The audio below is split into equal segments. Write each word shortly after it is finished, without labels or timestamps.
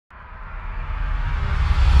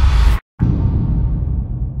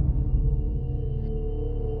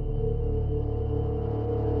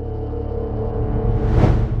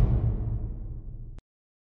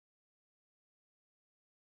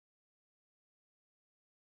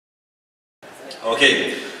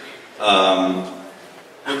Okay.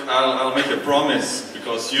 Look, I'll make a promise,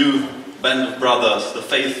 because you, band of brothers, the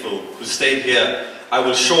faithful, who stayed here, I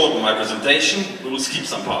will shorten my presentation. We will skip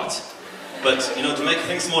some parts. But, you know, to make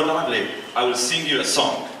things more lively, I will sing you a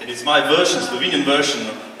song. It is my version, Slovenian version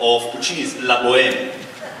of Puccini's La Bohème.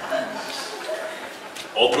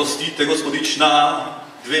 Oprostite, gospodična,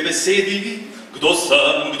 dve besedi, kdo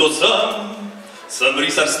sem? Sem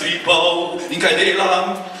risar stripov in kaj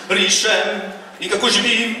delam, rišem in kako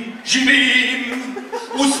živim,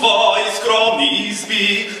 v svoji skromni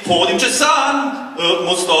izbi, hodim čez san,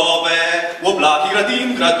 mostove, v oblaki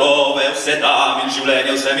gradim gradove, vse dam in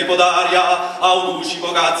življenje vse mi podarja, a v duši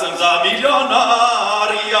bogat sem za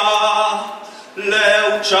milijonarja.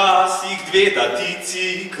 Le včasih dve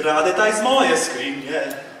tatici kradeta iz moje skrinje,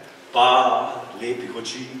 pa lepih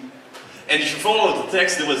oči. And if you follow the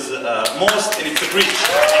text, there was most, and it's a bridge.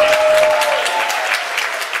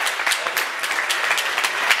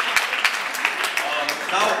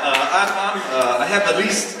 I have at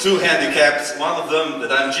least two handicaps. One of them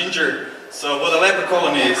that I'm ginger. So what a leper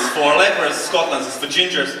colony is for lepers, Scotland is for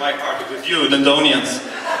gingers. My heart is with you, Dundonians.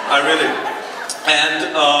 I really.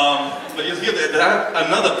 And but you hear that I have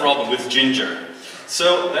another problem with ginger.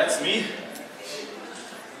 So that's me.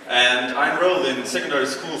 And I enrolled in secondary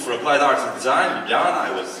school for applied arts and design in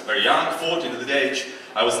Ljubljana. I was very young, 14 at the age.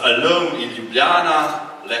 I was alone in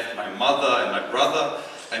Ljubljana, left my mother and my brother,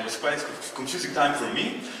 and it was quite a confusing time for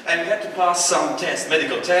me. And we had to pass some test,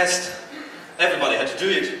 medical test. Everybody had to do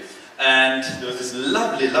it. And there was this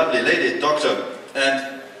lovely, lovely lady, doctor,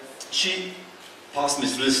 and she passed me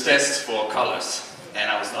through this test for colors. And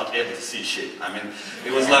I was not able to see shit. I mean,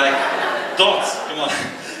 it was like dots, come on.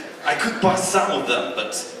 I could pass some of them,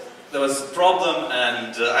 but there was a problem,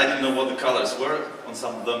 and I didn't know what the colors were on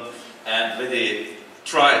some of them. And they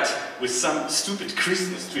tried with some stupid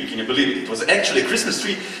Christmas tree. Can you believe it? It was actually a Christmas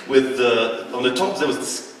tree with on the top there was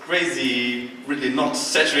this crazy, really not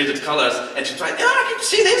saturated colors. And she tried, "Ah, can you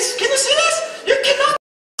see this? Can you see this? You cannot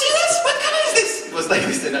see this? What color is this?" It was like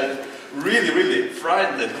this, and I was really, really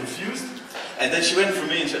frightened and confused. And then she went for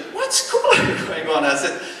me and said, "What school are you going on?" I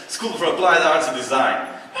said, "School for Applied Arts and Design."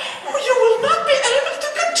 "Oh, you will not be able to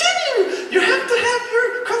continue. You have to have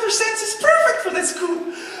your color senses perfect for that school."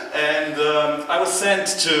 And I was sent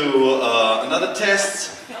to another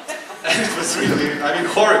test, and it was really, I mean,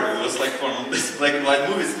 horrible. It was like from this black and white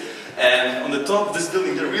movies. And on the top of this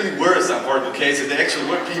building, there really were some horrible cases. There actually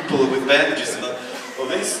were people with bandages and all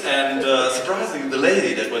this. And surprisingly, the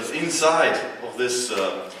lady that was inside of this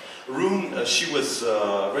room, she was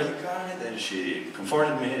really kind, and she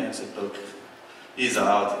comforted me and said, "Look, he's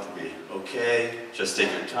out, it'll be okay, just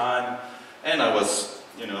take your time." And I was,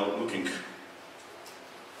 you know, looking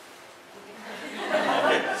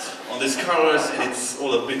okay on these colors, and it's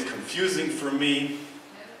all a bit confusing for me.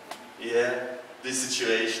 Yeah, this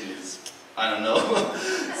situation is, I don't know.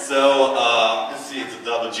 So, you see, it's a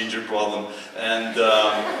double ginger problem. And,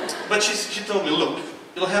 but she told me, "Look,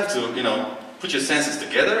 you'll have to, you know, put your senses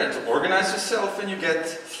together and to organize yourself, and you get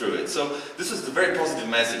through it." So this was the very positive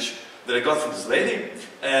message that I got from this lady.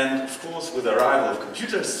 And of course, with the arrival of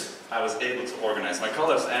computers, I was able to organize my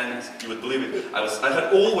colors, and you would believe it, I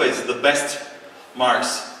had always the best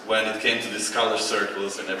marks when it came to these color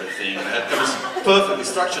circles and everything. And I had everything perfectly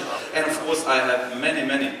structured. And of course, I have many,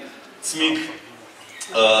 many SMIC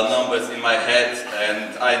numbers in my head,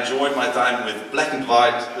 and I enjoyed my time with black and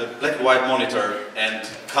white monitor and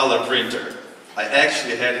color printer. I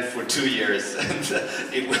actually had it for 2 years, and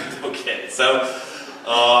it went okay. So,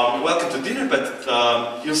 welcome to dinner, but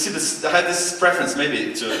you'll see this, I had this preference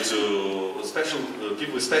maybe to special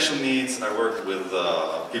people with special needs. I work with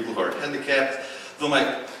people who are handicapped, though my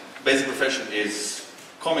basic profession is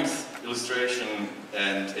comics, illustration,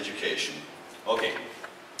 and education. Okay.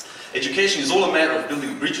 Education is all a matter of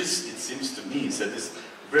building bridges, it seems to me, said this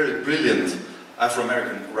very brilliant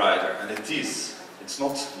Afro-American writer. And it is. It's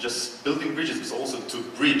not just building bridges, it's also to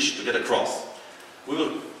bridge, to get across. We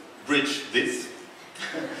will bridge this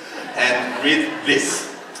and read this.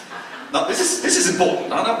 Now this is important.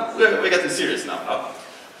 Now we're getting serious now.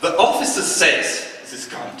 The officer says, this is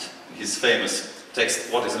Kant, his famous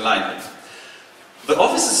text, What is Enlightenment? The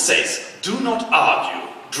officer says, "Do not argue,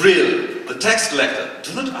 drill." The tax collector,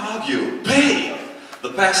 "Do not argue, pay." The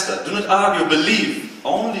pastor, "Do not argue, believe."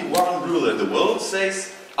 Only one ruler in the world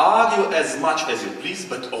says, "Argue as much as you please,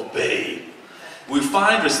 but obey." We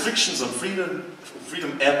find restrictions on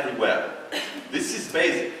freedom everywhere. This is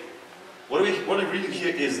basic. What we're reading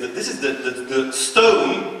here is that this is the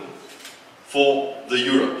stone for the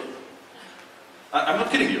Europe. I'm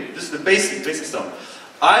not kidding you. This is the basic stone.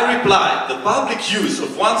 I replied, the public use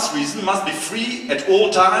of one's reason must be free at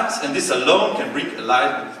all times, and this alone can bring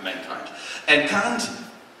enlightenment to mankind. And Kant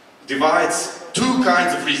divides two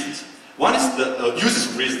kinds of reasons. One is the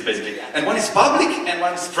uses of reason, basically, and one is public and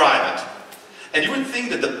one is private. And you would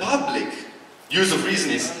think that the public use of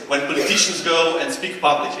reason is when politicians go and speak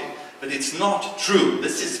publicly. But it's not true.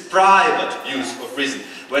 This is private use of reason.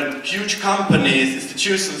 When huge companies,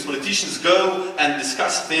 institutions, politicians go and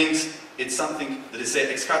discuss things, it's something that is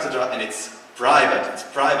ex cathedra and it's private, it's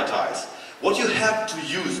privatized. What you have to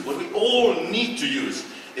use, what we all need to use,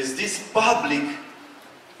 is this public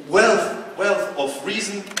wealth of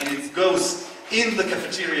reason, and it goes in the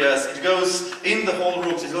cafeterias, it goes in the hall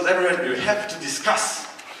rooms, it goes everywhere. You have to discuss.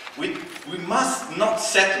 We must not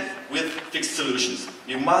settle with fixed solutions.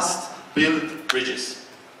 You must build bridges.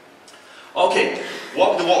 Okay,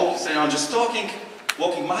 walk the walk. So I'm just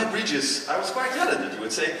walking my bridges. I was quite talented, you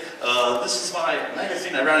would say. This is my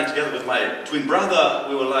magazine. I ran it together with my twin brother.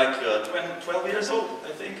 We were like 12 years old,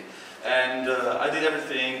 I think. And I did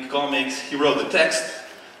everything, comics. He wrote the text,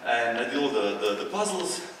 and I did all the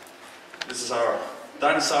puzzles. This is our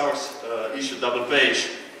dinosaurs issue, double page.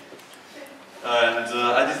 And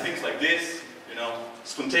I did things like this, you know,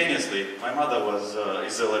 spontaneously. My mother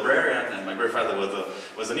is a librarian, and my grandfather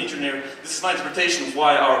was an engineer. This is my interpretation of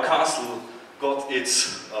why our castle got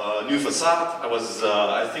its new facade. I was,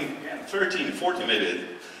 I think, 13, 14 maybe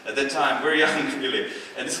at that time, very young really.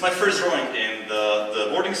 And this is my first drawing in the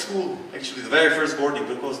boarding school, actually the very first boarding,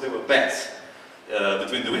 because there were beds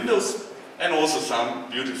between the windows, and also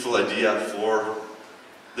some beautiful idea for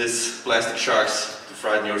this plastic sharks to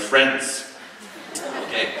frighten your friends.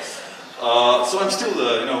 Okay, so I'm still,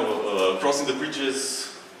 you know, crossing the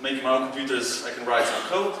bridges, making my own computers. I can write some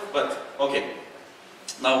code, but okay.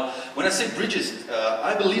 Now, when I say bridges,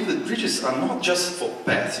 I believe that bridges are not just for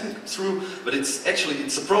passing through, but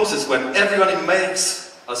it's a process when everybody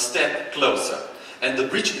makes a step closer. And the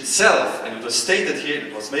bridge itself, and it was stated here,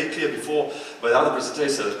 it was made clear before by other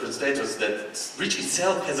presentators, that the bridge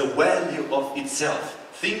itself has a value of itself.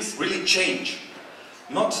 Things really change.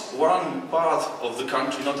 Not one part of the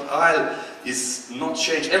country, not aisle is not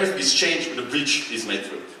changed. Everything is changed when the bridge is made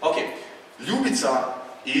through. Okay, Ljubljana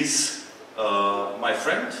is my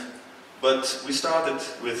friend, but we started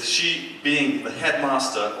with she being the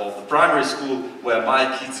headmaster of the primary school where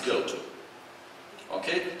my kids go to.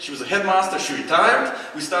 Okay, she was a headmaster, she retired,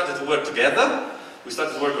 we started to work together, we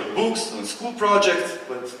started to work on books, on school projects,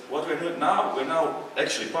 but what we're doing now, we're now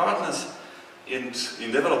actually partners in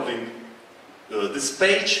developing this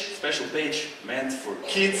page, special page meant for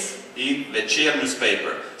kids in Večer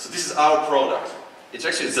newspaper. So this is our product.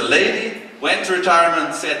 It's a lady, went to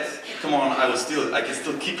retirement, said, come on, I can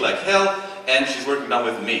still kick like hell, and she's working now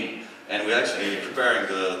with me. And we're actually preparing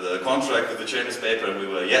the contract with the Večer newspaper, and we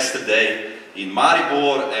were yesterday in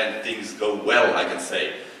Maribor, and things go well, I can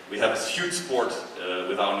say. We have this huge support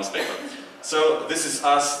with our newspaper. So this is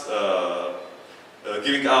us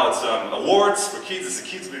giving out some awards for kids. The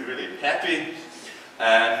kids will be really happy.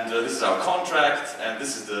 And this is our contract, and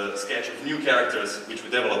this is the sketch of new characters which we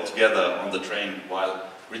developed together on the train while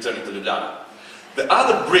returning to Ljubljana. The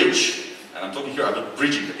other bridge, and I'm talking here about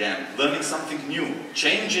bridging again, learning something new,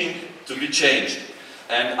 changing to be changed.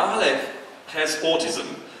 And Alec has autism,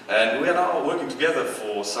 and we are now working together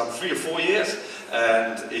for some 3 or 4 years,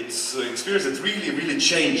 and it's an experience that really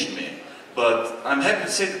changed me. But I'm happy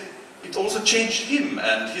to say that it also changed him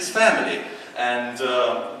and his family. And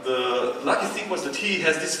the lucky thing was that he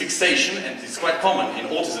has this fixation, and it's quite common in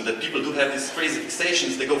autism that people do have these crazy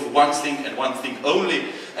fixations. They go for one thing and one thing only,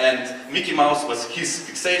 and Mickey Mouse was his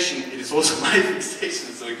fixation. It is also my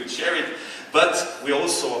fixation, so we could share it. But we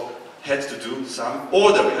also had to do some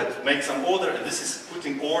order. We had to make some order, and this is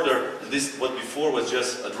putting order. This, what before was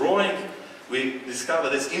just a drawing, we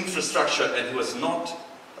discovered this infrastructure, and it was not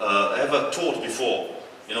ever taught before.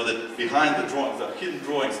 You know, that behind the drawings are hidden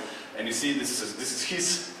drawings. And you see, this is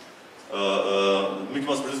his, Mickey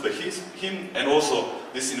Mouse produced by him, and also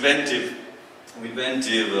this inventive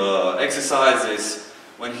exercises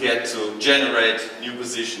when he had to generate new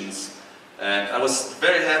positions. And I was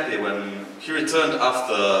very happy when he returned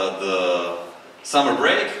after the summer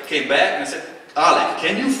break, came back and I said, Alec,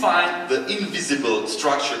 can you find the invisible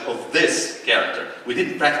structure of this character? We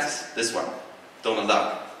didn't practice this one, Donald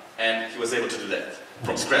Duck. And he was able to do that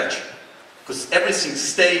from scratch. Because everything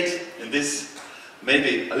stayed in this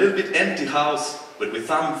maybe a little bit empty house, but with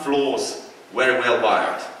some floors very well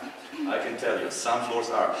wired. I can tell you, some floors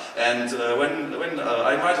are. And when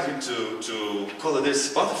I invited him to color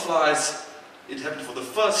this butterflies, it happened for the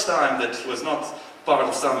first time that he was not part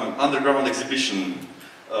of some underground exhibition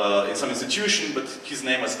in some institution, but his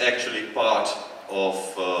name was actually part of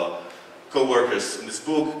co-workers in this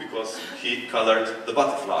book because he colored the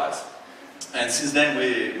butterflies. And since then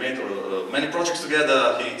we made many projects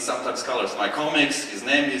together. He sometimes colors my comics. His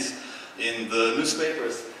name is in the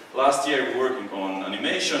newspapers. Last year we were working on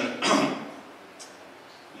animation.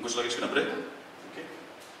 Okay.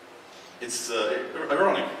 It's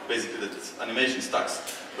ironic, basically, that animation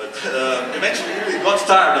sucks. But eventually we got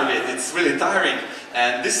tired of it. It's really tiring.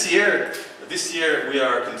 And this year we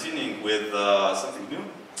are continuing with something new,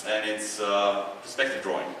 and it's perspective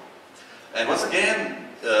drawing. And once again,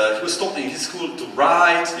 he was taught in his school to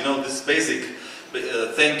write, you know, this basic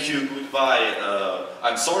thank you, goodbye,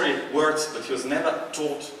 I'm sorry words, but he was never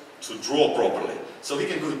taught to draw properly. So he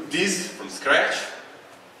can do this from scratch.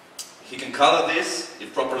 He can color this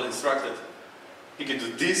if properly instructed. He can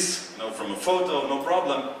do this, you know, from a photo, no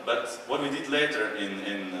problem. But what we did later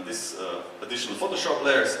in this additional Photoshop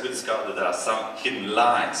layers, we discovered that there are some hidden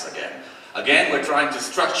lines again. Again, we're trying to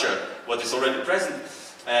structure what is already present.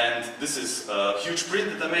 And this is a huge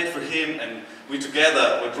print that I made for him, and we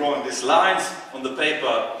together were drawing these lines on the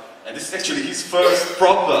paper, and this is actually his first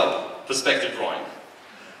proper perspective drawing.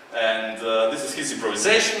 And this is his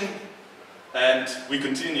improvisation, and we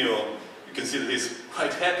continue. You can see that he's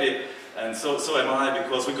quite happy, and so am I,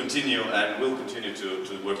 because we continue and will continue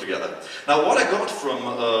to work together. Now, what I got from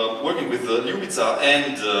working with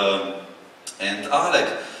Ljubljana and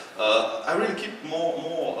Alek, I really keep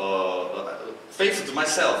more faithful to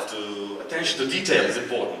myself. To attention to detail is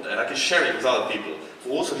important, and I can share it with other people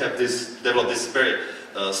who also have developed this very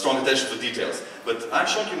strong attention to details. But I'm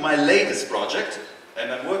showing you my latest project, and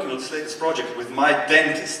I'm working on this latest project with my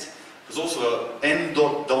dentist, who's also an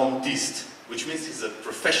endodontist, which means he's a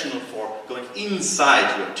professional for going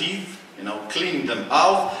inside your teeth, you know, cleaning them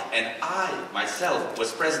out. And I myself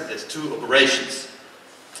was present at 2 operations,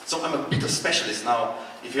 so I'm a bit of a specialist now.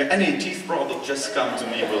 If you have any teeth problem, just come to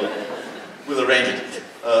me. We'll arrange it.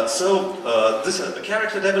 This is the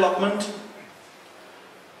character development,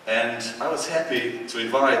 and I was happy to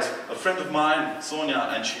invite a friend of mine, Sonia,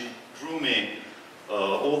 and she drew me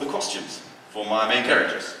all the costumes for my main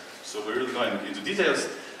characters. So we're really going into details,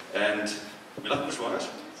 and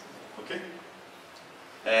okay.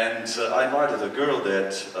 And I invited a girl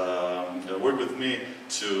that worked with me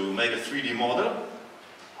to make a 3D model,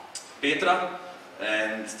 Petra.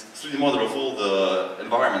 And 3D model of all the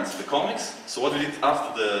environments, the comics. So what we did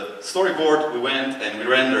after the storyboard, we went and we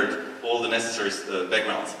rendered all the necessary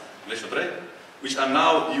backgrounds, which I'm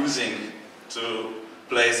now using to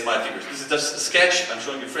place my figures. This is just a sketch. I'm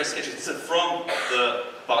showing you fresh sketches. This is from the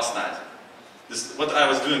past night. This is what I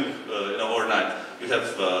was doing, you know, overnight. You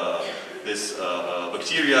have this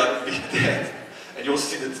bacteria being dead, and you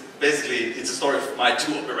also see that basically it's a story of my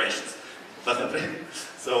 2 operations.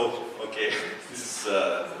 So, okay, this is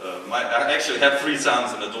I actually have 3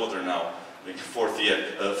 sons and a daughter now, like 4th year,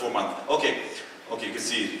 4 months. Okay, you can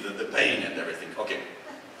see the pain and everything. Okay.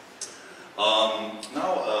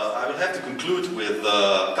 Now I will have to conclude with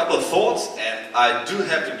a couple of thoughts, and I do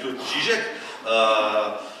have to include Zizek,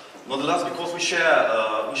 not the last, because we share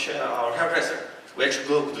our hairdresser. We actually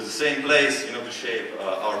go to the same place, you know, to shave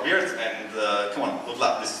our beards, and come on, good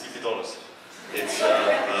luck. This is $50. It's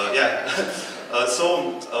yeah.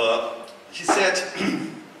 He said,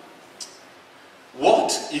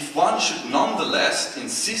 what if one should nonetheless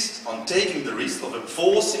insist on taking the risk of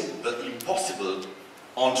enforcing the impossible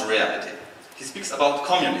onto reality? He speaks about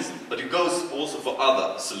communism, but it goes also for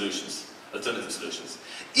other solutions, alternative solutions.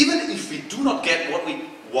 Even if we do not get what we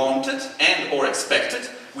wanted and or expected,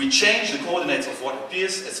 we change the coordinates of what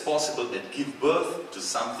appears as possible and give birth to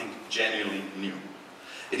something genuinely new.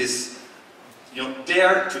 It is, you know,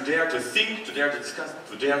 dare to think, to dare to discuss,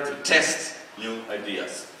 to dare to test new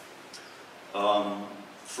ideas. From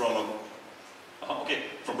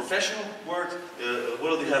professional work,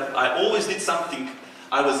 what do you have? I always did something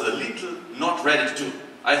I was a little not ready to do.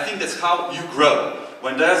 I think that's how you grow.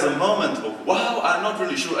 When there's a moment of, wow, I'm not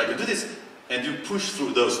really sure I can do this, and you push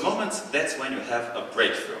through those moments, that's when you have a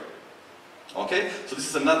breakthrough. Okay? So this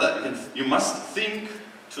is another, you must think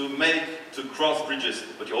to cross bridges,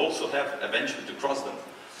 but you also have eventually to cross them,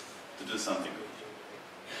 to do something good.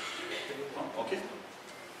 Okay?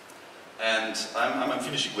 And I'm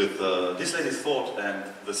finishing with this latest thought, and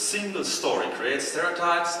the single story creates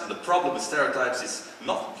stereotypes, and the problem with stereotypes is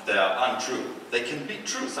not that they are untrue. They can be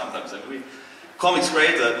true sometimes, and we, comics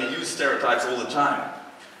creators, we use stereotypes all the time.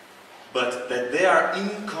 But that they are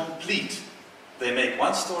incomplete. They make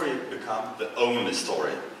one story become the only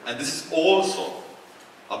story. And this is also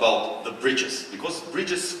about the bridges, because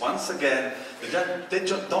bridges, once again, they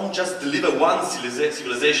don't just deliver one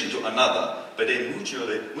civilization to another, but they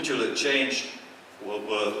mutually change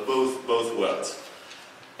both worlds.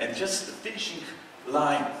 And just the finishing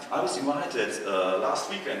line, I was invited last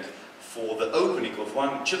weekend for the opening of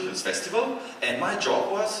one children's festival, and my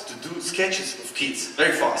job was to do sketches of kids,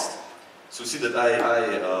 very fast. So you see that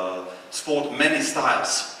I sport many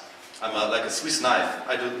styles. I'm like a Swiss knife.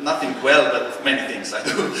 I do nothing well, but many things I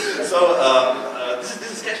do. So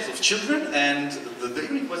this is sketches of children, and the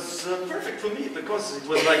evening was perfect for me, because it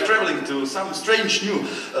was like traveling to some strange new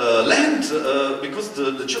land, because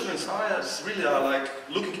the children's eyes really are like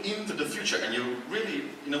looking into the future, and you really,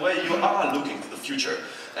 in a way, you are looking to the future.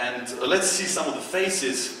 And let's see some of the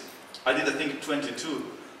faces. I did, I think, 22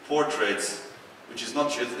 portraits, which is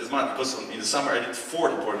not as much, because in the summer I did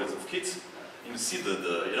 40 portraits of kids. You see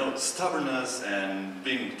the stubbornness and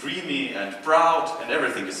being dreamy and proud and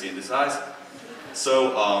everything you see in these eyes.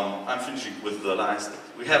 So I'm finishing with the lines that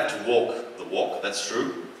we have to walk the walk, that's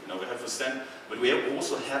true. We have to stand, but we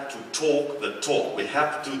also have to talk the talk. We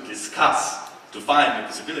have to discuss to find new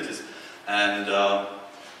possibilities, and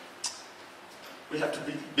we have to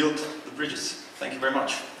build the bridges. Thank you very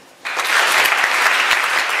much.